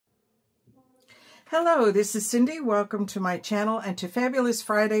Hello, this is Cindy. Welcome to my channel and to Fabulous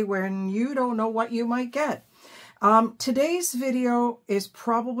Friday when you don't know what you might get. Today's video is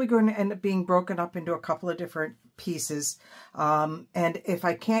probably going to end up being broken up into a couple of different pieces. And if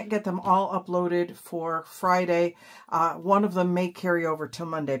I can't get them all uploaded for Friday, one of them may carry over to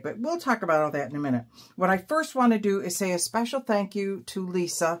Monday, but we'll talk about all that in a minute. What I first want to do is say a special thank you to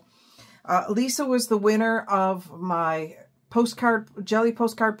Lisa. Lisa was the winner of my jelly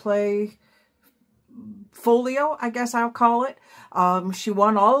postcard play folio, I guess I'll call it. She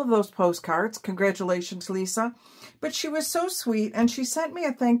won all of those postcards. Congratulations, Lisa. But she was so sweet, and she sent me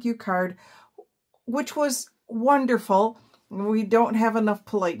a thank you card, which was wonderful. We don't have enough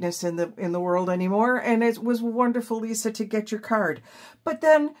politeness in the world anymore, and it was wonderful, Lisa, to get your card. But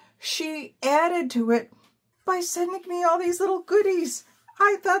then she added to it by sending me all these little goodies.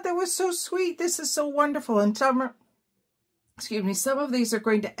 I thought that was so sweet. This is so wonderful. And some of these are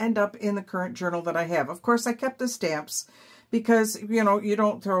going to end up in the current journal that I have. Of course, I kept the stamps because, you know, you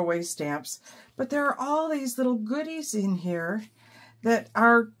don't throw away stamps. But there are all these little goodies in here that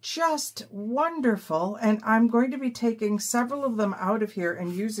are just wonderful. And I'm going to be taking several of them out of here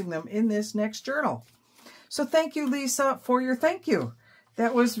and using them in this next journal. So thank you, Lisa, for your thank you.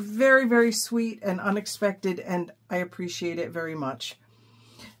 That was very, very sweet and unexpected, and I appreciate it very much.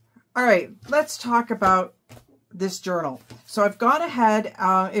 All right, let's talk about this journal. So I've gone ahead,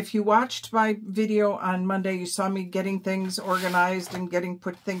 if you watched my video on Monday, you saw me getting things organized and getting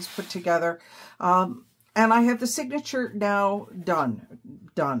things put together. And I have the signature now done,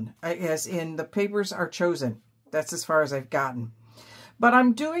 as in the papers are chosen. That's as far as I've gotten. But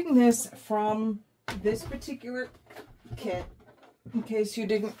I'm doing this from this particular kit, in case you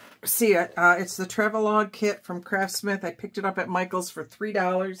didn't see it. It's the Travelogue kit from Craftsmith. I picked it up at Michael's for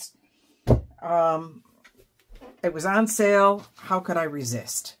 $3. It was on sale. How could I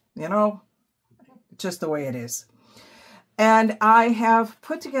resist? You know, just the way it is. And I have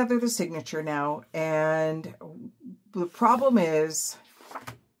put together the signature now, and the problem is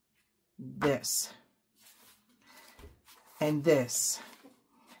this, and this,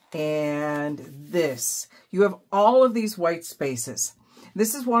 and this. You have all of these white spaces.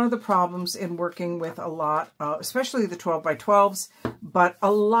 This is one of the problems in working with a lot, especially the 12 by 12s, but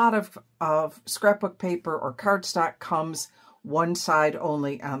a lot of scrapbook paper or cardstock comes one side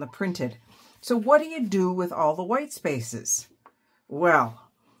only on the printed. So what do you do with all the white spaces? Well,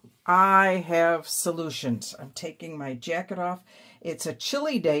 I have solutions. I'm taking my jacket off. It's a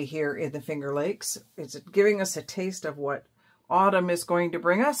chilly day here in the Finger Lakes. It's giving us a taste of what autumn is going to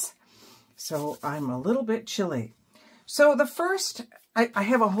bring us. So I'm a little bit chilly. So the first, I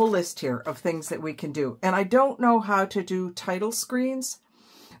have a whole list here of things that we can do. And I don't know how to do title screens.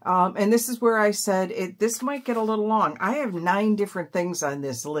 And this is where I said, this might get a little long. I have 9 different things on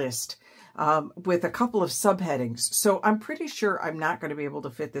this list with a couple of subheadings. So I'm pretty sure I'm not going to be able to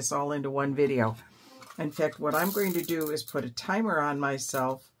fit this all into one video. In fact, what I'm going to do is put a timer on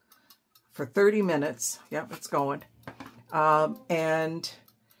myself for 30 minutes. Yep, it's going. And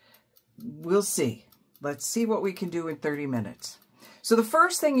we'll see. Let's see what we can do in 30 minutes. So the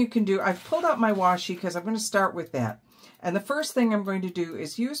first thing you can do, I've pulled out my washi because I'm going to start with that. And the first thing I'm going to do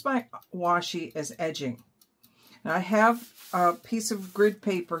is use my washi as edging. Now I have a piece of grid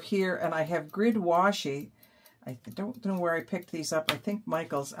paper here, and I have grid washi. I don't know where I picked these up. I think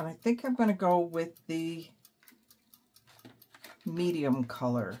Michael's. And I think I'm going to go with the medium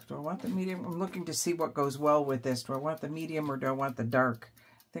color. Do I want the medium? I'm looking to see what goes well with this. Do I want the medium or do I want the dark?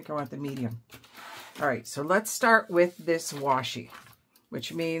 I think I want the medium. All right, so let's start with this washi,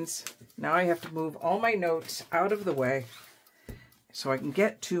 which means now I have to move all my notes out of the way so I can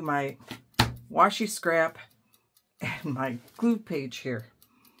get to my washi scrap and my glue page here.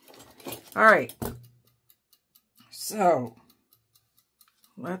 All right, so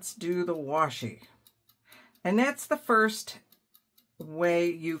let's do the washi. And that's the first way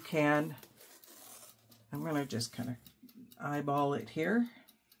you can, I'm going to just kind of eyeball it here.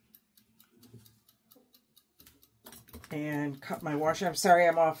 And cut my washi. I'm sorry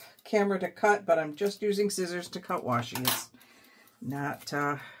I'm off camera to cut, but I'm just using scissors to cut washi. It's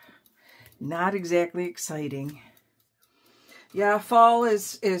not exactly exciting. Yeah, fall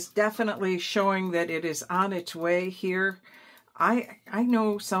is definitely showing that it is on its way here. I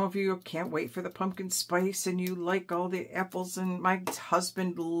know some of you can't wait for the pumpkin spice and you like all the apples, and my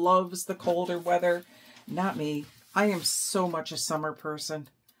husband loves the colder weather. Not me. I am so much a summer person.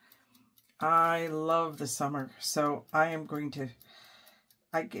 I love the summer, so I am going to,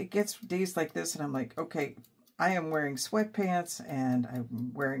 it gets days like this and I'm like, okay, I am wearing sweatpants and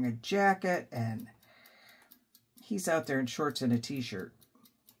I'm wearing a jacket and he's out there in shorts and a t-shirt.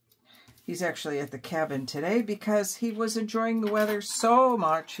 He's actually at the cabin today because he was enjoying the weather so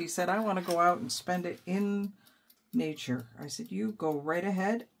much. He said, I want to go out and spend it in nature. I said, you go right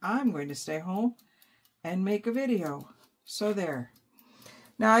ahead. I'm going to stay home and make a video. So there.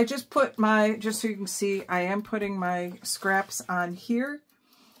 Now I just put my, just so you can see, I am putting my scraps on here.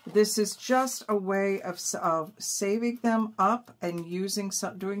 This is just a way of saving them up and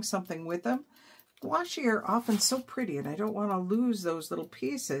doing something with them. Washi are often so pretty, and I don't want to lose those little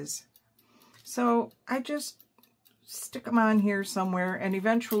pieces. So I just stick them on here somewhere, and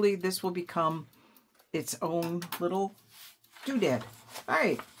eventually this will become its own little doodad. All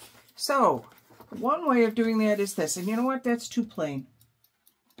right, so one way of doing that is this, and you know what? That's too plain.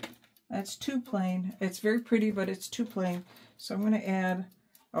 That's too plain. It's very pretty, but it's too plain. So I'm going to add,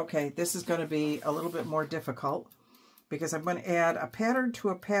 okay, this is going to be a little bit more difficult because I'm going to add a pattern to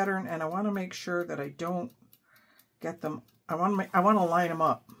a pattern, and I want to make sure that I don't get them, I want to line them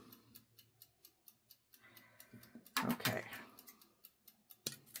up. Okay.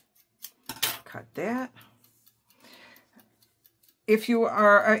 Cut that. If you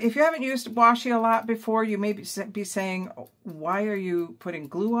haven't used washi a lot before, you may be saying, why are you putting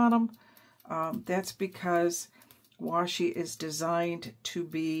glue on them? That's because washi is designed to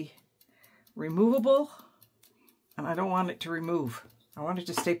be removable, and I don't want it to remove. I want it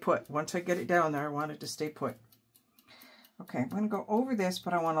to stay put. Once I get it down there, I want it to stay put. Okay, I'm going to go over this,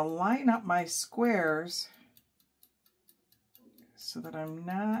 but I want to line up my squares so that I'm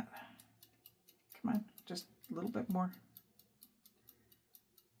not, come on, just a little bit more.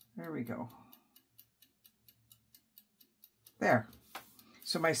 There we go. There.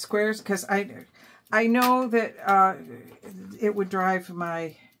 So my squares, because I know that it would drive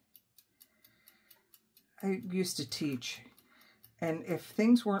my, I used to teach, and if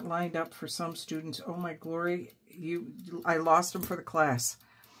things weren't lined up for some students, oh my glory, I lost them for the class.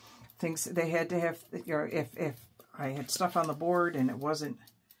 Things they had to have, you know, if I had stuff on the board and it wasn't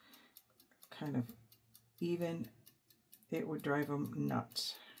kind of even, it would drive them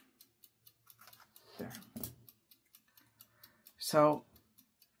nuts. There. So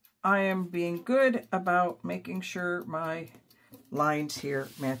I am being good about making sure my lines here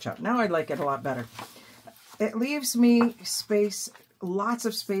match up. Now I like it a lot better. It leaves me space, lots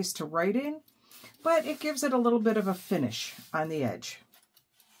of space to write in, but it gives it a little bit of a finish on the edge.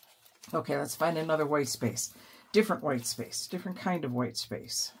 Okay, let's find another white space. Different white space, different kind of white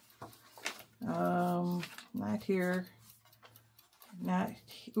space. Not here. Not,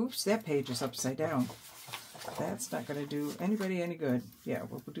 oops, that page is upside down. That's not going to do anybody any good. Yeah,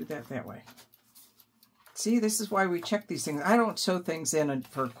 we'll do that way. See, this is why we check these things. I don't sew things in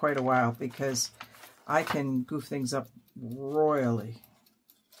for quite a while because I can goof things up royally.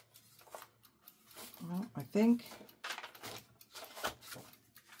 Well, I think,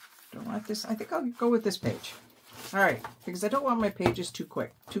 don't want this. I think I'll go with this page. All right, because I don't want my pages too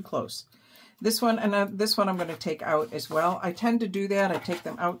quick, too close. This one and this one I'm going to take out as well. I tend to do that. I take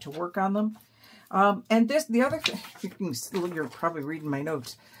them out to work on them. And this, the other thing, you're probably reading my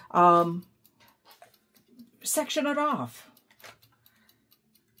notes. Section it off.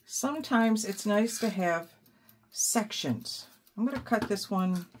 Sometimes it's nice to have sections. I'm going to cut this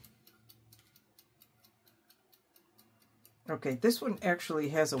one. Okay, this one actually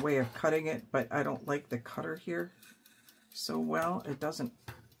has a way of cutting it, but I don't like the cutter here so well. It doesn't.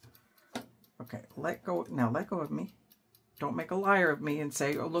 Okay, let go. Now let go of me. Don't make a liar of me and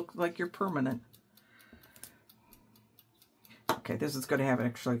say, oh, look like you're permanent. Okay, this is going to have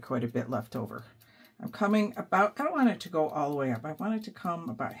actually quite a bit left over. I'm coming about, I don't want it to go all the way up. I want it to come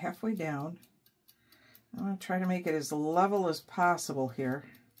about halfway down. I'm going to try to make it as level as possible here.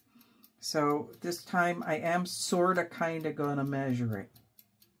 So this time I am sort of kind of going to measure it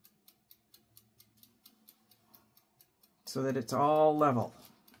so that it's all level.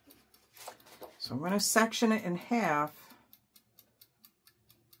 So I'm going to section it in half.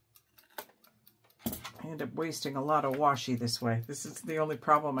 I end up wasting a lot of washi this way. This is the only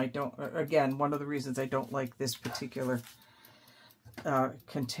problem I don't, again, one of the reasons I don't like this particular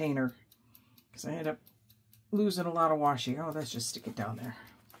container, because I end up losing a lot of washi. Oh, let's just stick it down there.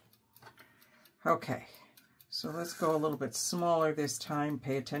 Okay, so let's go a little bit smaller this time.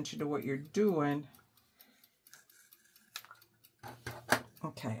 Pay attention to what you're doing.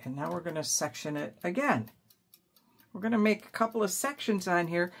 Okay, and now we're going to section it again. We're going to make a couple of sections on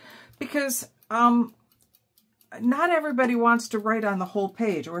here because not everybody wants to write on the whole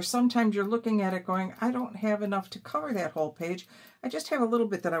page, or sometimes you're looking at it going, I don't have enough to cover that whole page. I just have a little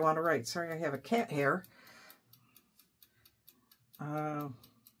bit that I want to write. Sorry, I have a cat hair.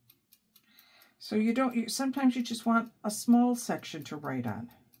 So you don't, sometimes you just want a small section to write on.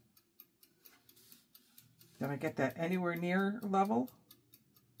 Did I get that anywhere near level?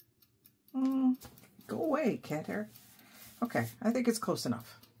 Go away, cat hair. Okay, I think it's close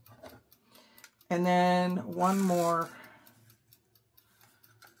enough. And then one more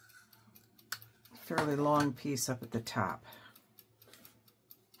fairly long piece up at the top.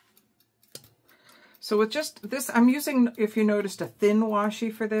 So with just this, I'm using, if you noticed, a thin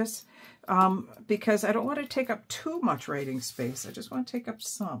washi for this because I don't want to take up too much writing space. I just want to take up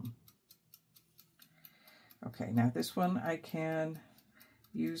some. Okay, now this one I can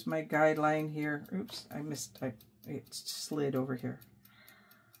use my guideline here. Oops, I missed, it slid over here.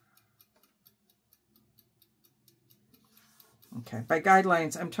 Okay, by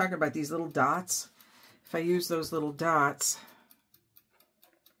guidelines, I'm talking about these little dots. If I use those little dots,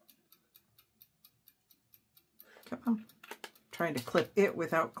 I'm trying to clip it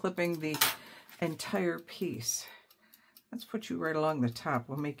without clipping the entire piece. Let's put you right along the top.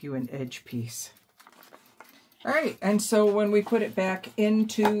 We'll make you an edge piece. All right, and so when we put it back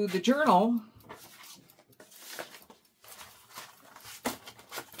into the journal,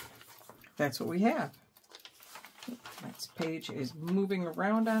 that's what we have. This page is moving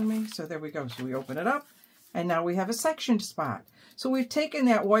around on me, so there we go. So we open it up, and now we have a section spot. So we've taken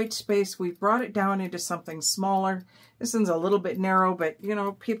that white space, we've brought it down into something smaller. This one's a little bit narrow, but you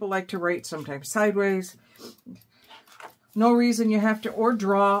know, people like to write sometimes sideways. No reason you have to or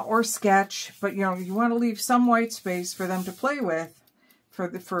draw or sketch, but you know, you want to leave some white space for them to play with,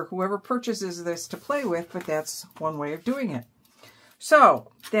 for whoever purchases this to play with, but that's one way of doing it.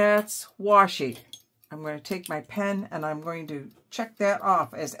 So that's washi. I'm going to take my pen and I'm going to check that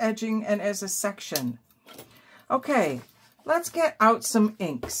off as edging and as a section. Okay, let's get out some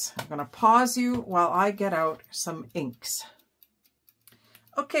inks. I'm going to pause you while I get out some inks.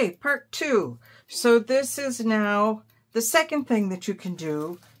 Okay, part 2. So this is now the second thing that you can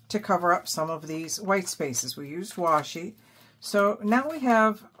do to cover up some of these white spaces. We used washi. So now we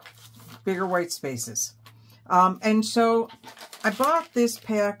have bigger white spaces. And so I bought this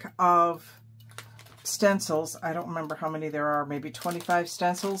pack of stencils. I don't remember how many there are, maybe 25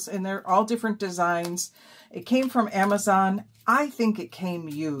 stencils in there, all different designs. It came from Amazon. I think it came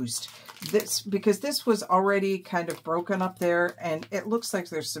used. Because this was already kind of broken up there, and it looks like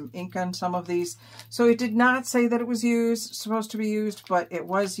there's some ink on some of these. So it did not say that it was supposed to be used, but it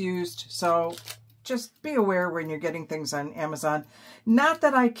was used. So just be aware when you're getting things on Amazon. Not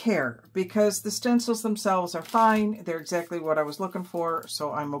that I care, because the stencils themselves are fine. They're exactly what I was looking for,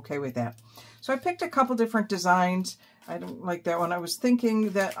 so I'm okay with that. So I picked a couple different designs. I don't like that one. I was thinking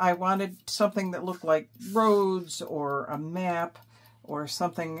that I wanted something that looked like roads or a map or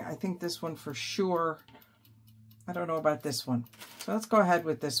something. I think this one for sure. I don't know about this one. So let's go ahead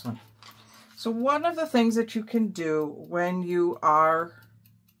with this one. So one of the things that you can do when you are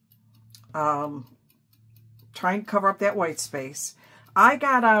trying to cover up that white space, I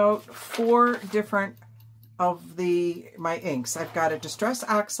got out 4 different of my inks. I've got a Distress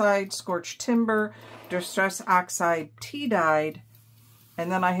Oxide, Scorched Timber, Distress Oxide Tea Dyed,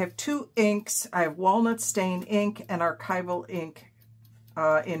 and then I have 2 inks. I have Walnut Stain ink and Archival ink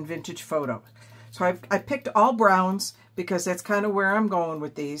in Vintage Photo. So I picked all browns because that's kind of where I'm going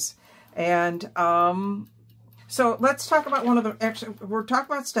with these. And so let's talk about one of the, actually, we're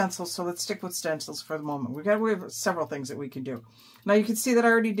talking about stencils, so let's stick with stencils for the moment. We have several things that we can do. Now you can see that I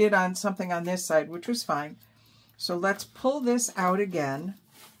already did on something on this side, which was fine. So let's pull this out again.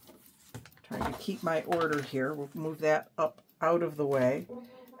 Trying to keep my order here. We'll move that up out of the way.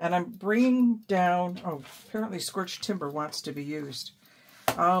 And I'm bringing down, oh, apparently Scorched Timber wants to be used.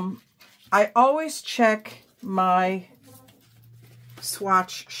 I always check my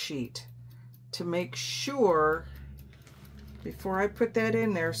swatch sheet to make sure, before I put that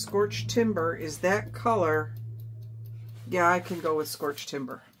in there, Scorched Timber is that color. Yeah, I can go with Scorched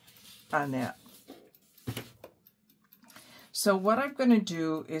Timber on that. So what I'm going to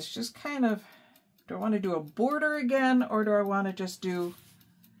do is just kind of, do I want to do a border again, or do I want to just do,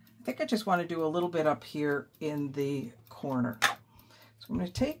 I think I just want to do a little bit up here in the corner. So I'm going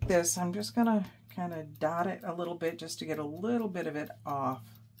to take this, I'm just going to kind of dot it a little bit just to get a little bit of it off.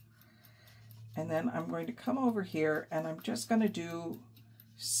 And then I'm going to come over here and I'm just going to do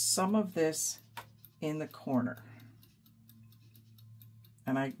some of this in the corner.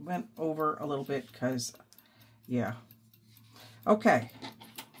 And I went over a little bit because, yeah. Okay,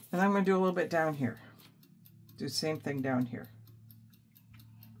 and I'm going to do a little bit down here. Do the same thing down here.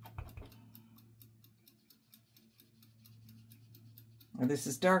 And this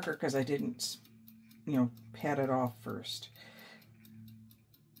is darker because I didn't, you know, pat it off first.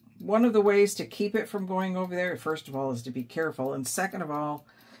 One of the ways to keep it from going over there, first of all, is to be careful. And second of all,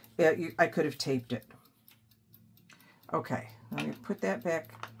 I could have taped it. Okay, let me put that back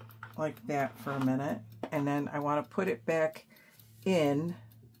like that for a minute, and then I want to put it back in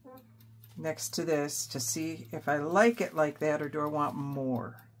next to this to see if I like it like that or do I want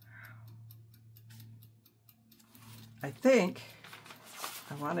more. I think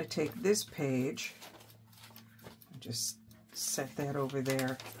I want to take this page and just set that over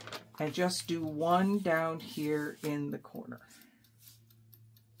there and just do one down here in the corner.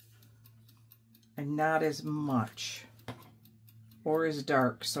 And not as much or as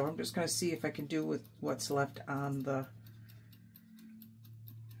dark. So I'm just going to see if I can do with what's left on the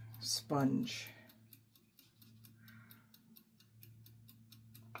sponge.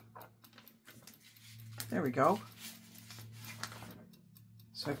 There we go.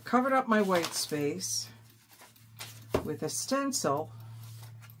 So I've covered up my white space with a stencil.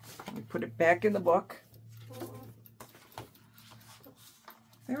 Let me put it back in the book.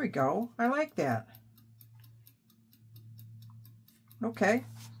 There we go. I like that. Okay.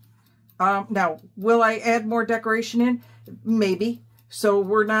 Now, will I add more decoration in? Maybe. So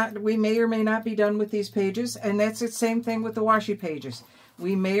we may or may not be done with these pages, and that's the same thing with the washi pages.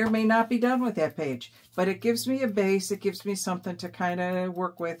 We may or may not be done with that page, but it gives me a base. It gives me something to kind of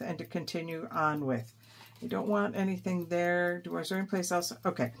work with and to continue on with. I don't want anything there. Is there any place else?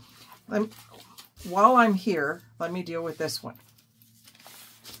 Okay. While I'm here, let me deal with this one.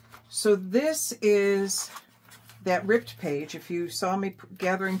 So this is that ripped page. If you saw me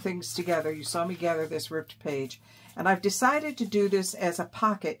gathering things together, you saw me gather this ripped page. And I've decided to do this as a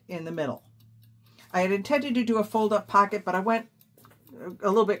pocket in the middle. I had intended to do a fold-up pocket, but I went a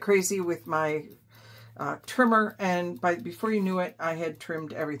little bit crazy with my trimmer, and before you knew it, I had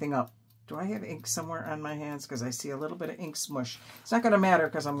trimmed everything up. Do I have ink somewhere on my hands? Because I see a little bit of ink smush. It's not going to matter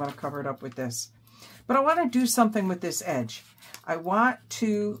because I'm going to cover it up with this. But I want to do something with this edge. I want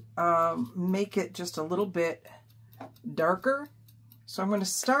to make it just a little bit darker. So I'm going to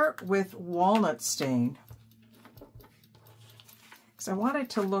start with walnut stain, because I want it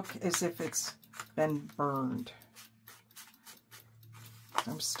to look as if it's been burned.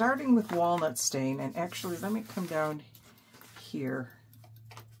 I'm starting with walnut stain, and actually let me come down here.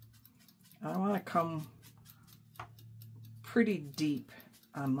 I want to come pretty deep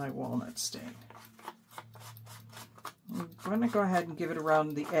on my walnut stain. I'm going to go ahead and give it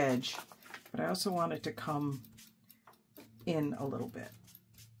around the edge, but I also want it to come in a little bit.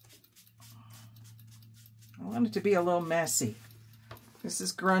 I want it to be a little messy. This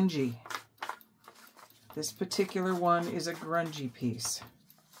is grungy. This particular one is a grungy piece.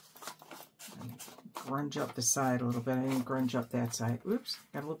 Let me grunge up the side a little bit. I didn't grunge up that side. Oops,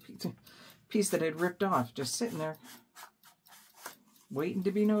 got a little piece that I'd ripped off, just sitting there, waiting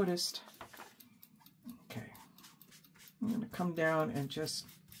to be noticed. Okay, I'm going to come down and just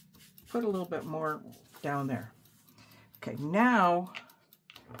put a little bit more down there. Okay, now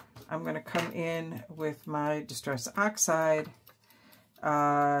I'm going to come in with my Distress Oxide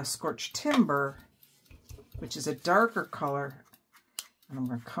Scorched Timber, which is a darker color, and I'm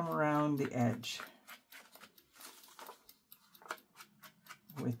going to come around the edge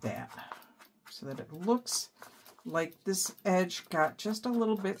with that so that it looks like this edge got just a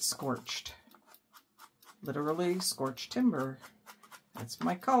little bit scorched. Literally scorched timber. That's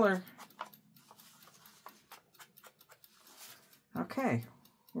my color. Okay,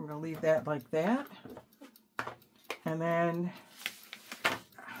 we're going to leave that like that. And then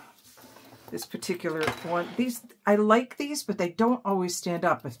this particular one, I like these, but they don't always stand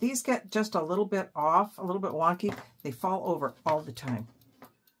up. If these get just a little bit off, a little bit wonky, they fall over all the time.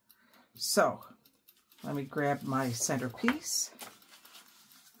 So let me grab my centerpiece.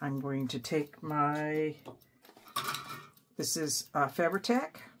 I'm going to take this is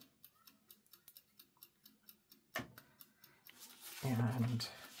Fabri-Tac, and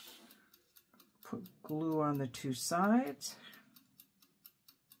put glue on the two sides.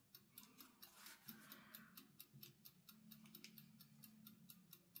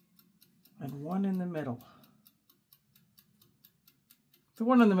 And one in the middle. The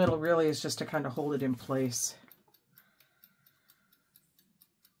one in the middle really is just to kind of hold it in place.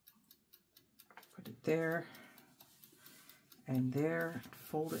 Put it there and there.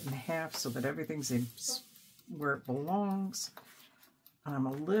 Fold it in half so that everything's in where it belongs. I'm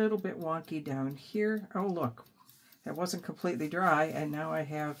a little bit wonky down here. Oh, look, that wasn't completely dry, and now I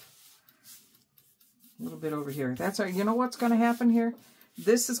have a little bit over here. That's all. You know what's going to happen here?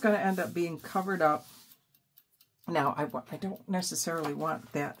 This is going to end up being covered up. Now, I don't necessarily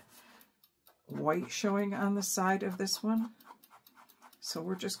want that white showing on the side of this one. So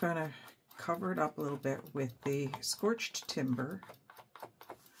we're just going to cover it up a little bit with the Scorched Timber.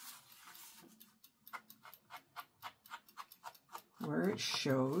 where it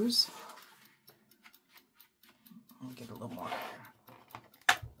shows. I'll get a little more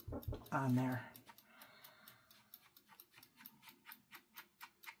on there.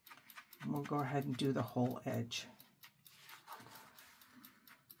 And we'll go ahead and do the whole edge.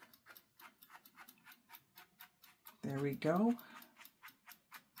 There we go.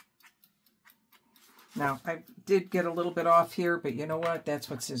 Now, I did get a little bit off here, but you know what? That's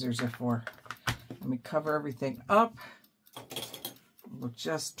what scissors are for. Let me cover everything up. We'll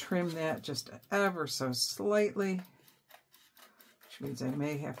just trim that just ever so slightly, which means I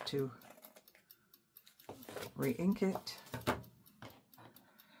may have to re-ink it.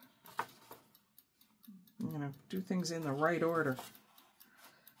 I'm going to do things in the right order.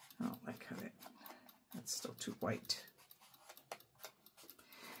 I don't like how that's still too white.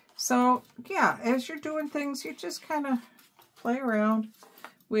 So, yeah, as you're doing things, you just kind of play around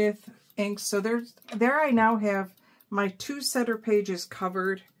with inks. So there I now have my 2 center pages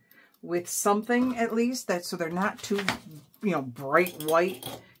covered with something at least, so they're not too, bright white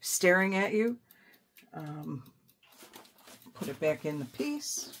staring at you. Put it back in the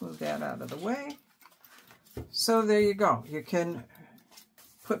piece, move that out of the way. So there you go. You can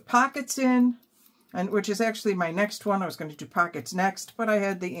put pockets in, and which is actually my next one. I was going to do pockets next, but I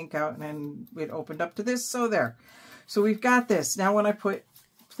had the ink out and then it opened up to this, so there. So we've got this. Now when I put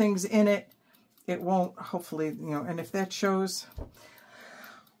things in it, it won't, hopefully, and if that shows,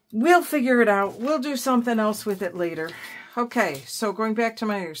 we'll figure it out. We'll do something else with it later. Okay, so going back to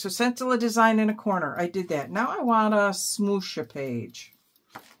my, so Stencil a design in a corner. I did that. Now I want to smoosh a page.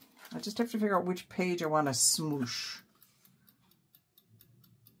 I just have to figure out which page I want to smoosh.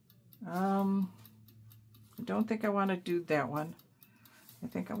 I don't think I want to do that one. I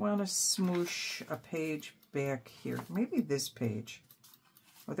think I want to smoosh a page back here. Maybe this page.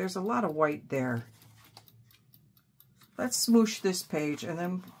 Oh, there's a lot of white there. Let's smoosh this page and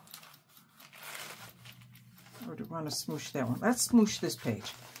then, or do I want to smoosh that one? Let's smoosh this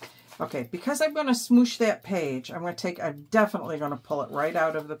page. Okay, because I'm going to smoosh that page, I'm definitely going to pull it right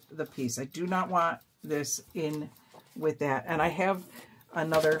out of the piece. I do not want this in with that. And I have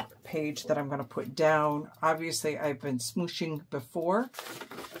another page that I'm going to put down. Obviously, I've been smooshing before.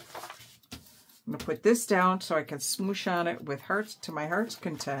 I'm going to put this down so I can smoosh on it with hearts to my heart's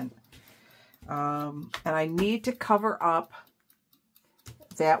content. And I need to cover up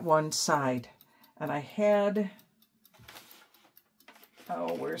that one side. And I had,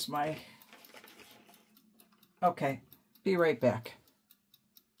 oh, where's my, okay, be right back.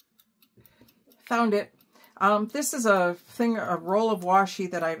 Found it. This is a roll of washi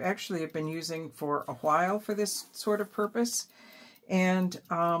that I've actually been using for a while for this sort of purpose. And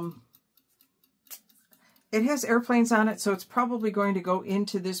it has airplanes on it, so it's probably going to go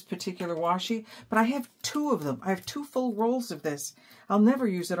into this particular washi. But I have 2 of them. I have 2 full rolls of this. I'll never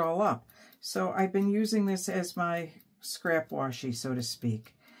use it all up. So I've been using this as my scrap washi, so to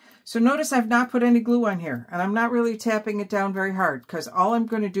speak. So notice I've not put any glue on here, and I'm not really tapping it down very hard because all I'm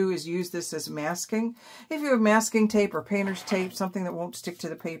going to do is use this as masking. If you have masking tape or painter's tape, something that won't stick to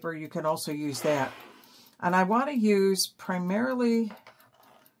the paper, you can also use that. And I want to use primarily,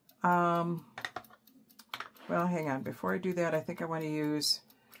 well, hang on. Before I do that, I think I want to use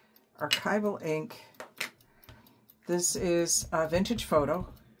archival ink. This is a vintage photo.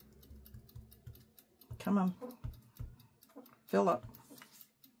 Come on. Fill up.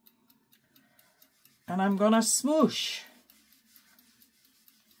 And I'm going to smoosh.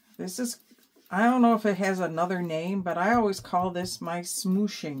 This is, I don't know if it has another name, but I always call this my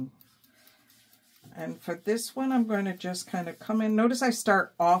smooshing. And for this one, I'm going to just kind of come in. Notice I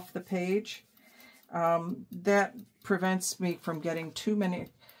start off the page. That prevents me from getting too many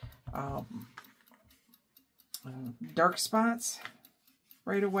dark spots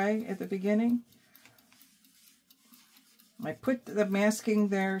right away at the beginning. I put the masking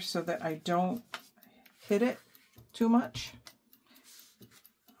there so that I don't hit it too much.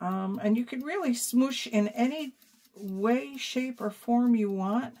 And you can really smoosh in any way, shape, or form you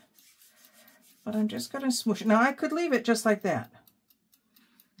want. But I'm just going to smoosh it. Now, I could leave it just like that.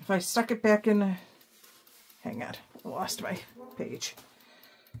 If I stuck it back in, hang on, I lost my page.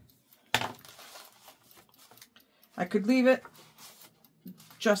 I could leave it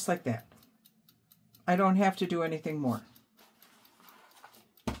just like that. I don't have to do anything more.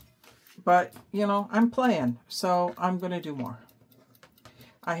 But, you know, I'm playing, so I'm going to do more.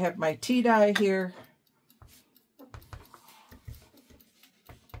 I have my tea dye here.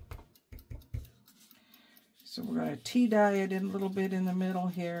 So we're going to tea dye it in a little bit in the middle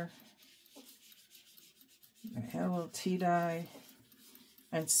here. I'm going to add a little tea dye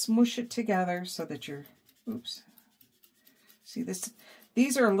and smoosh it together so that you're, oops, See this?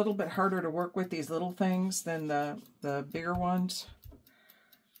 These are a little bit harder to work with, these little things, than the bigger ones.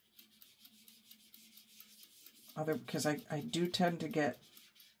 Because I do tend to get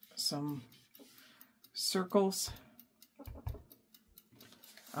some circles.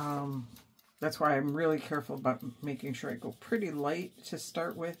 That's why I'm really careful about making sure I go pretty light to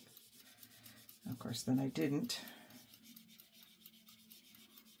start with. Of course, then I didn't.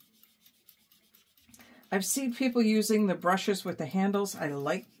 I've seen people using the brushes with the handles. I'd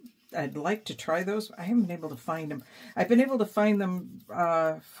like to try those. I haven't been able to find them. I've been able to find them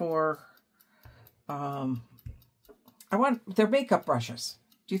they're makeup brushes.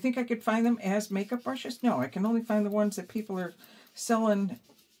 Do you think I could find them as makeup brushes? No, I can only find the ones that people are selling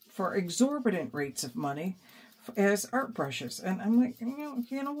for exorbitant rates of money as art brushes. And I'm like,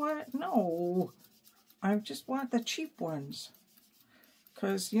 you know what? No, I just want the cheap ones.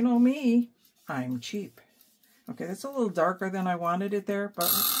 Because, you know me, I'm cheap. Okay, that's a little darker than I wanted it there, but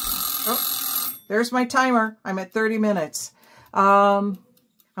oh, there's my timer. I'm at 30 minutes. I'm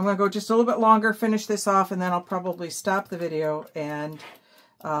going to go just a little bit longer, finish this off, and then I'll probably stop the video and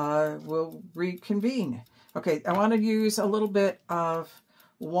we'll reconvene. Okay, I want to use a little bit of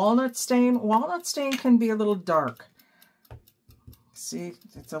walnut stain. Walnut stain can be a little dark. See,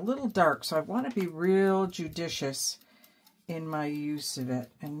 it's a little dark, so I want to be real judicious in my use of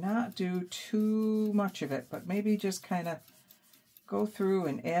it and not do too much of it, but maybe just kind of go through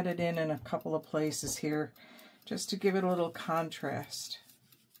and add it in a couple of places here just to give it a little contrast.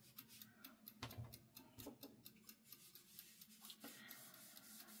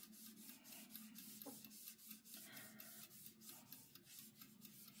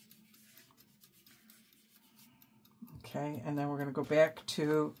 Okay, and then we're going to go back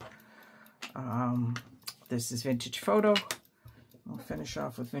to, this is Vintage Photo. We'll finish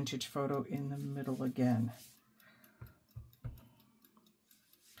off with Vintage Photo in the middle again.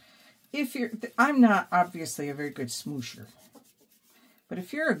 I'm not obviously a very good smoosher, but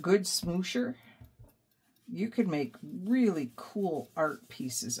if you're a good smoosher, you could make really cool art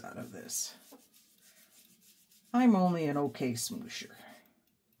pieces out of this. I'm only an okay smoosher.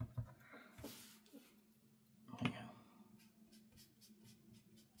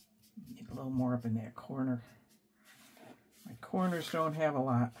 A little more up in that corner. My corners don't have a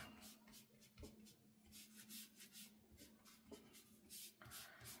lot.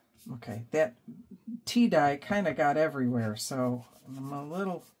 Okay, that tea dye kind of got everywhere, so I'm a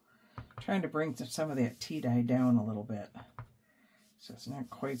little trying to bring some of that tea dye down a little bit, so it's not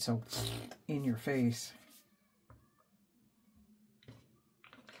quite so in your face.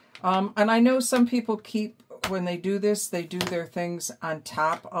 And I know some people keep, when they do this, they do their things on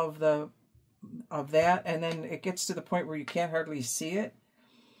top of that, and then it gets to the point where you can't hardly see it.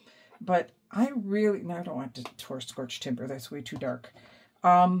 But I don't want to scorch timber. That's way too dark.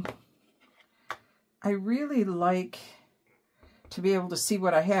 I really like to be able to see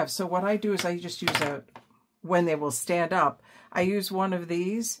what I have. So what I do is I just use when they will stand up, I use one of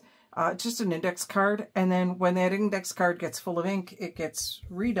these, just an index card. And then when that index card gets full of ink, it gets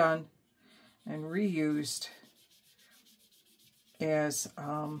redone and reused as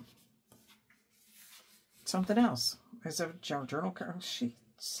something else, as a journal card. Oh,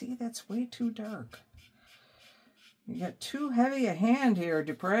 see, that's way too dark. You got too heavy a hand here,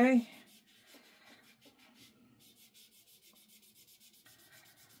 Dupre.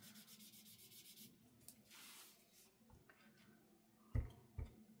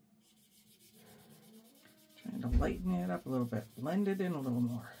 Trying to lighten it up a little bit, blend it in a little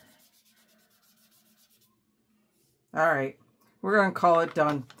more. All right, we're going to call it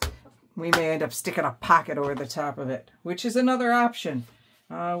done. We may end up sticking a pocket over the top of it, which is another option.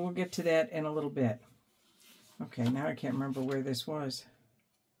 We'll get to that in a little bit. Okay, now I can't remember where this was.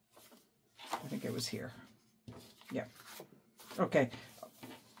 I think it was here. Yeah. Okay,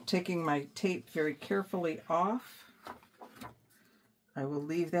 taking my tape very carefully off. I will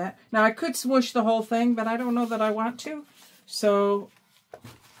leave that. Now, I could smoosh the whole thing, but I don't know that I want to. So,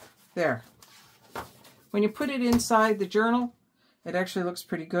 there. When you put it inside the journal, it actually looks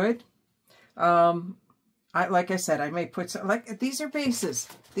pretty good. Like I said, I may put some, these are bases.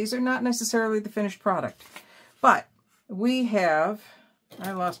 These are not necessarily the finished product. But we have,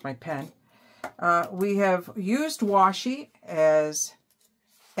 I lost my pen. We have used washi as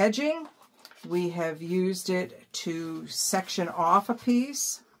edging. We have used it to section off a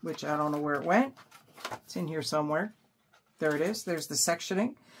piece, which I don't know where it went. It's in here somewhere. There it is. There's the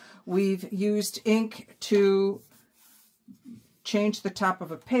sectioning. We've used ink to change the top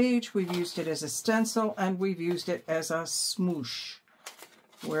of a page. We've used it as a stencil, and we've used it as a smoosh,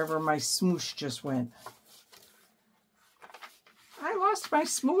 wherever my smoosh just went. lost my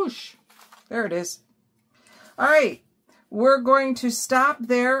smoosh. There it is. All right. We're going to stop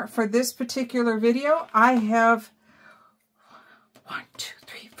there for this particular video. I have 1, 2,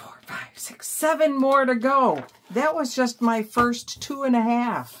 3, 4, 5, 6, 7 more to go. That was just my first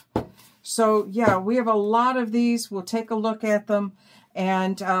 2.5. So yeah, we have a lot of these. We'll take a look at them,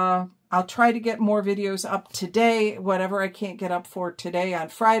 and I'll try to get more videos up today. Whatever I can't get up for today on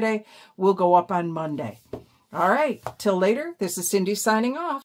Friday will go up on Monday. All right, till later, this is Cindy signing off.